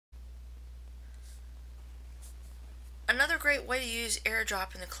great way to use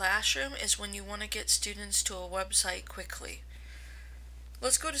AirDrop in the classroom is when you want to get students to a website quickly.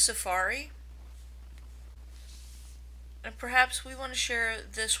 Let's go to Safari, and perhaps we want to share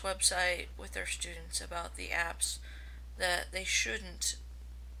this website with our students about the apps that they shouldn't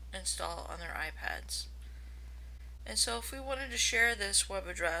install on their iPads. And so if we wanted to share this web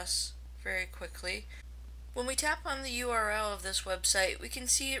address very quickly, when we tap on the URL of this website, we can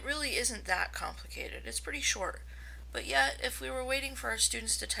see it really isn't that complicated. It's pretty short. But yet, if we were waiting for our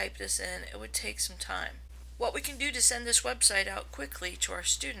students to type this in, it would take some time. What we can do to send this website out quickly to our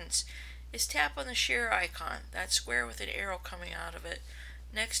students is tap on the share icon, that square with an arrow coming out of it,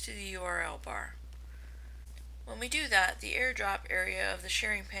 next to the URL bar. When we do that, the AirDrop area of the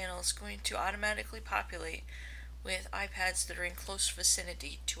sharing panel is going to automatically populate with iPads that are in close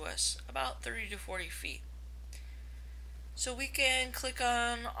vicinity to us, about 30 to 40 feet. So we can click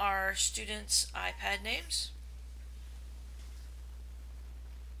on our students' iPad names.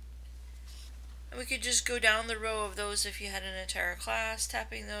 And we could just go down the row of those if you had an entire class.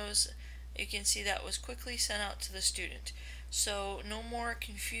 Tapping those, you can see that was quickly sent out to the student. So no more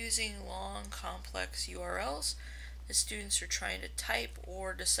confusing, long, complex URLs that students are trying to type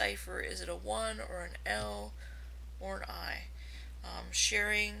or decipher. Is it a 1 or an L or an I?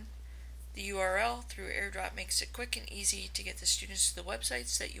 Sharing the URL through AirDrop makes it quick and easy to get the students to the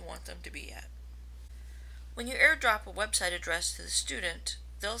websites that you want them to be at. When you AirDrop a website address to the student,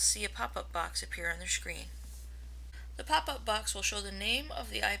 they'll see a pop-up box appear on their screen. The pop-up box will show the name of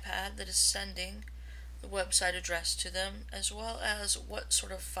the iPad that is sending the website address to them, as well as what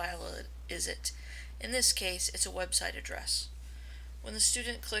sort of file is it. In this case, it's a website address. When the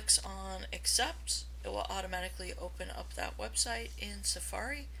student clicks on Accept, it will automatically open up that website in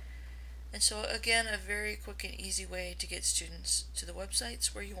Safari. And so again, a very quick and easy way to get students to the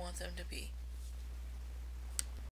websites where you want them to be.